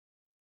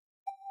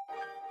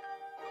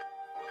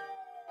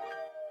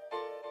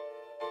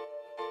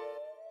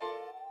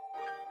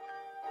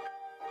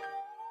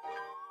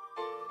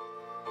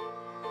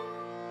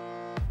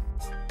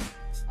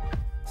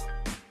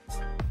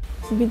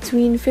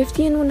Between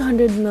 50 and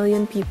 100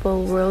 million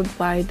people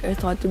worldwide are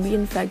thought to be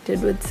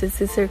infected with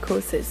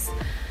cysticercosis.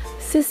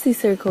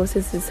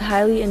 Cysticercosis is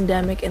highly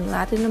endemic in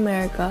Latin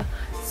America,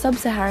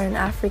 Sub-Saharan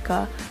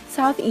Africa,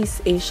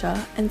 Southeast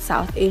Asia, and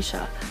South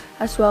Asia,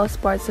 as well as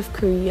parts of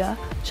Korea,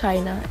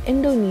 China,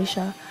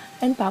 Indonesia,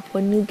 and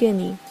Papua New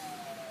Guinea.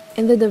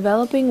 In the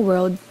developing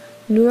world,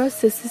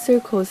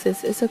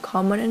 neurocysticercosis is a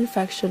common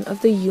infection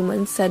of the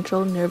human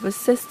central nervous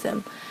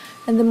system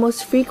and the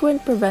most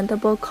frequent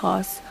preventable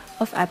cause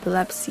of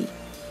epilepsy.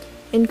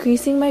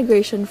 Increasing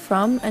migration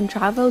from and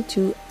travel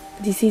to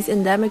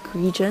disease-endemic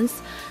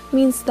regions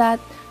means that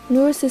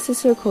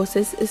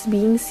neurocysticercosis is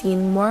being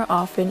seen more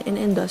often in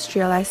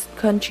industrialized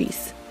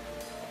countries.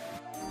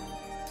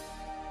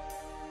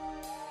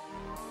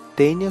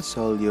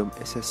 Teniosolium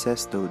is a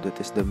cestode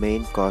that is the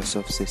main cause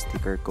of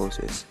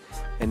cysticercosis,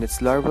 and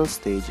its larval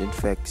stage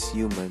infects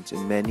humans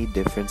in many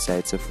different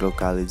sites of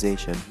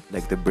localization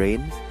like the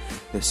brain,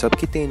 the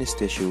subcutaneous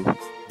tissue,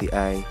 the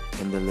eye,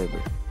 and the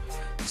liver.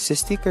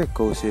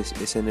 Cysticercosis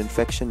is an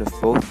infection of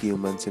both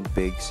humans and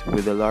pigs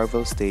with the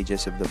larval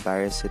stages of the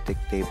parasitic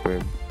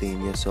tapeworm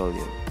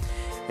Teniosolium,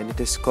 and it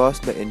is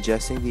caused by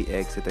ingesting the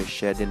eggs that are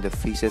shed in the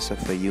feces of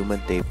a human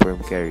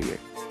tapeworm carrier.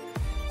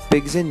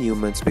 Pigs and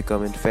humans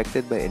become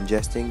infected by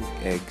ingesting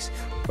eggs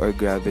or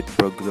gravid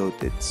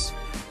proglottids.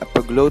 A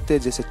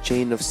proglottid is a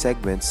chain of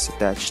segments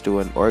attached to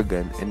an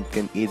organ and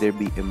can either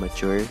be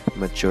immature,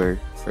 mature,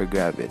 or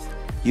gravid.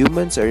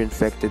 Humans are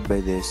infected by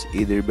this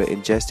either by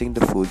ingesting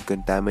the food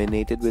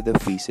contaminated with the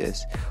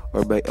feces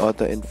or by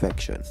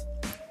autoinfection.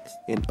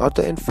 In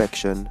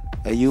autoinfection,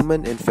 a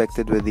human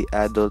infected with the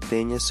adult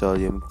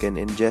Teniosolium can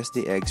ingest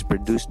the eggs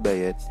produced by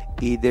it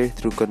either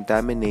through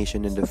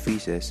contamination in the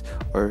feces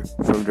or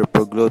from the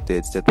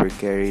proglottids that were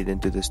carried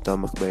into the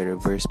stomach by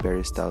reverse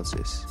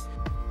peristalsis.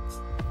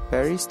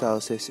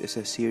 Peristalsis is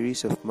a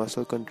series of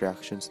muscle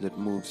contractions that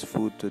moves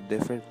food to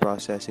different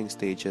processing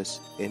stages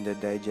in the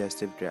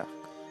digestive tract.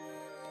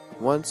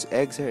 Once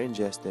eggs are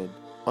ingested,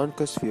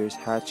 Oncospheres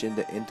hatch in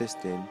the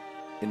intestine,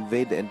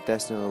 invade the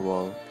intestinal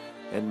wall,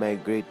 and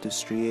migrate to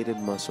striated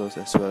muscles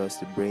as well as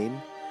the brain,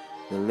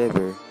 the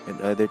liver, and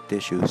other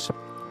tissues,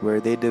 where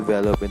they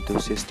develop into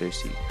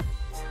cysticercosis.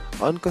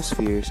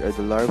 Oncospheres are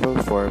the larval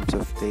forms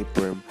of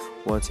tapeworm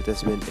once it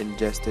has been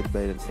ingested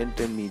by an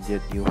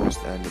intermediate new host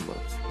animal.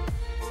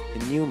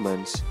 In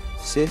humans,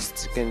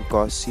 cysts can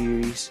cause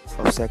series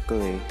of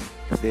sequelae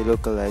if they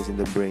localize in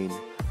the brain,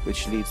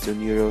 which leads to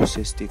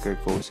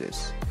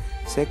neurocysticercosis.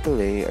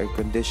 Sequelae are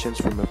conditions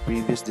from a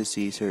previous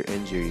disease or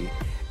injury,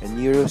 and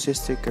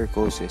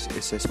neurocysticercosis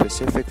is a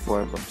specific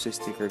form of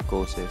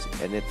cysticercosis,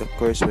 and it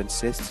occurs when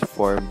cysts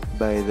formed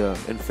by the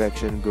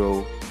infection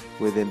grow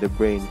within the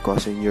brain,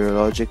 causing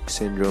neurologic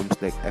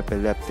syndromes like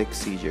epileptic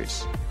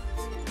seizures.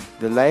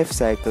 The life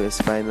cycle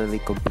is finally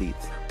complete,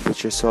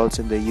 which results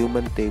in the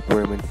human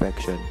tapeworm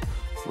infection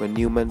when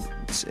humans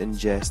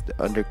ingest the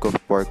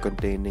undercooked pork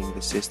containing the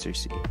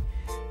cysticercosis.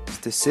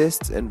 The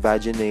cysts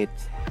invaginate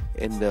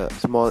in the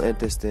small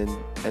intestine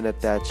and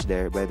attach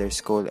there by their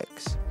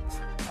scolex.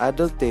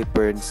 Adult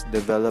tapeworms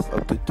develop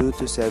up to 2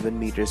 to 7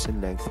 meters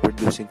in length,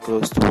 producing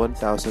close to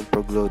 1,000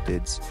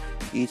 proglottids,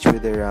 each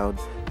with around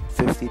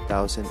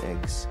 50,000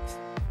 eggs.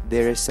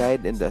 They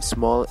reside in the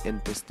small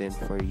intestine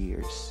for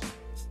years.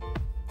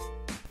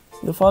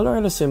 The following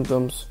are the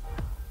symptoms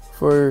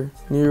for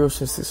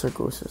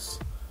neurocysticercosis: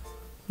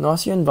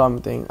 nausea and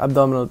vomiting,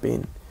 abdominal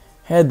pain,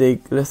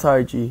 headache,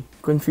 lethargy,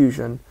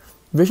 confusion,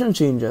 vision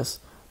changes,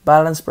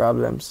 balance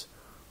problems,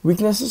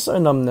 weaknesses or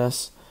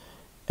numbness,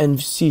 and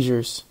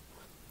seizures.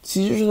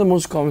 Seizures are the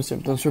most common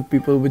symptoms for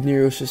people with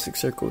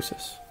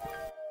neurocysticercosis.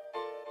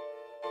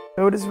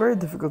 Now, it is very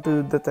difficult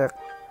to detect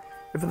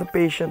if the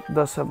patient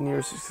does have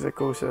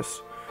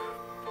neurocysticercosis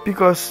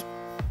because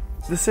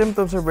the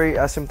symptoms are very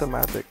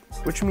asymptomatic,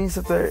 which means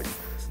that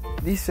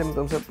these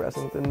symptoms are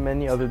present in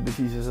many other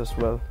diseases as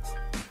well.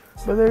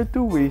 But there are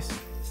two ways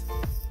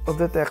of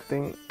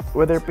detecting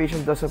whether a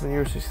patient does have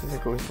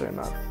neurocysticercosis or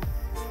not.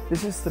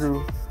 This is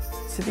through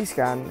CT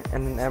scan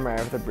and an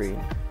MRI of the brain.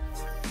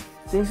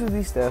 Thanks to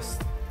these tests,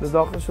 the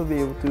doctors will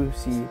be able to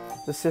see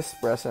the cyst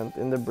present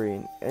in the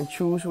brain and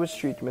choose which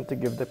treatment to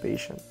give the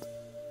patient.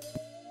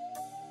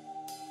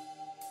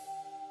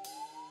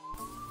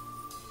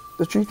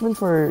 The treatment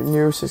for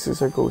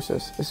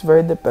neurocysticercosis is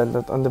very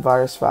dependent on the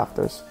various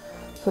factors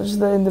such as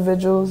the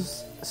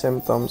individual's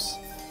symptoms,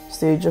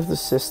 stage of the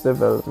cyst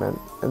development,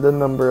 and the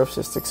number of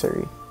cystic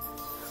serae.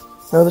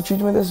 Now, the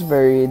treatment is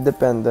very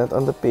dependent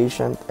on the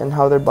patient and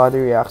how their body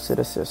reacts to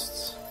the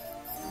cysts.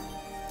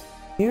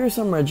 Here are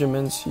some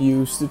regimens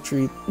used to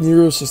treat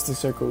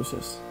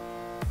neurocysticercosis.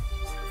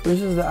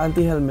 First is the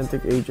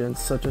Antihelminthic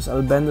Agents such as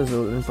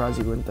Albendazole and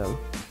Praziquantel.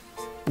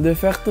 The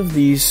effect of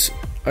these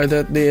are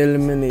that they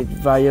eliminate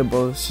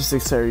viable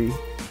cystic serae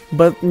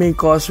but may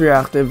cause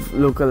reactive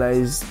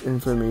localized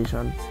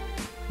inflammation.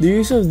 The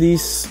use of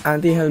these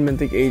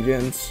antihelminthic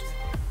agents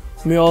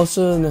may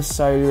also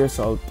necessarily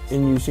result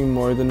in using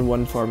more than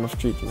one form of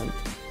treatment.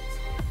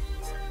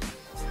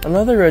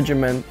 Another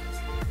regimen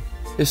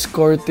is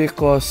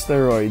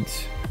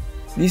corticosteroids.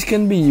 These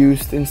can be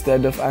used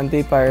instead of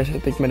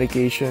antiparasitic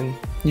medication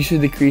used to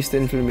decrease the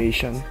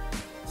inflammation,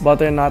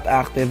 but are not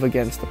active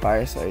against the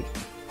parasite.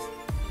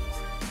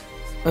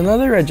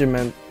 Another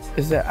regimen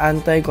is the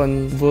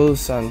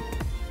anticonvulsant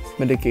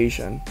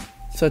medication,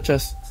 such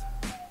as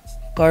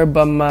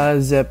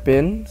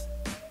Carbamazepine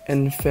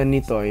and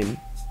Phenytoin.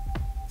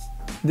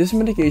 This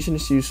medication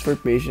is used for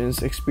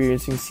patients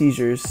experiencing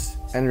seizures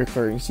and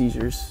recurring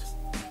seizures.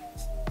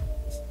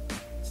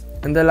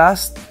 And the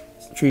last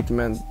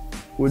treatment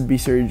would be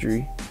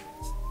surgery.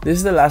 This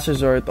is the last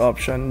resort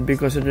option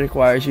because it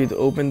requires you to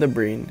open the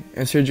brain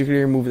and surgically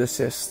remove the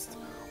cyst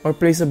or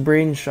place a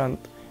brain shunt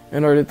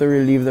in order to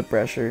relieve the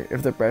pressure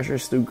if the pressure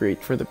is too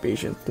great for the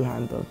patient to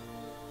handle.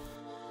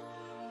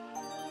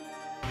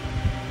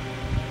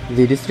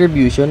 The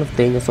distribution of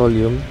Taenia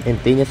solium and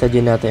Taenia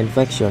saginata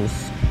infections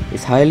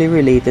is highly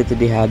related to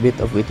the habit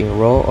of eating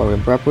raw or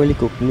improperly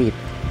cooked meat.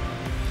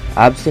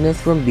 Abstinence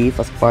from beef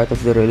as part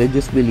of the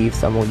religious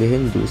beliefs among the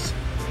Hindus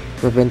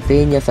prevent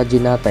Taenia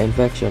saginata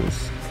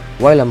infections,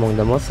 while among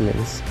the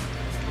Muslims,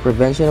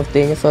 prevention of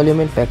Taenia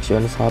solium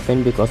infections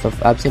happen because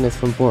of abstinence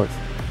from pork.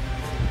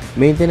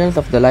 Maintenance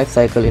of the life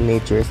cycle in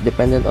nature is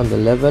dependent on the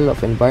level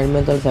of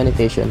environmental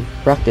sanitation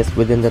practiced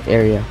within that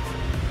area.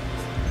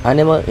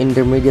 Animal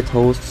intermediate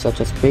hosts such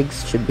as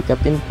pigs should be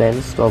kept in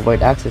pens to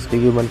avoid access to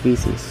human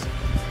feces.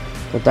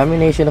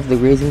 Contamination of the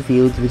grazing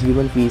fields with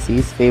human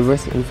feces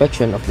favors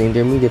infection of the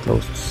intermediate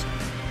hosts.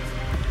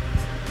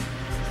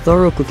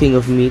 Thorough cooking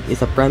of meat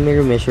is a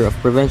primary measure of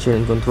prevention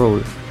and control.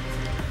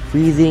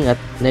 Freezing at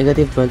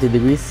 -20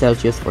 degrees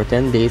Celsius for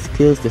 10 days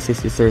kills the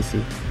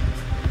Cysticercosis.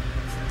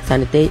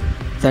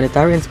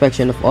 Sanitary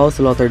inspection of all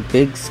slaughtered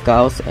pigs,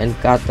 cows, and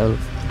cattle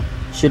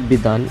should be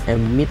done,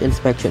 and meat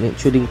inspection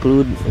should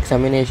include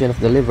examination of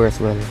the liver as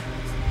well.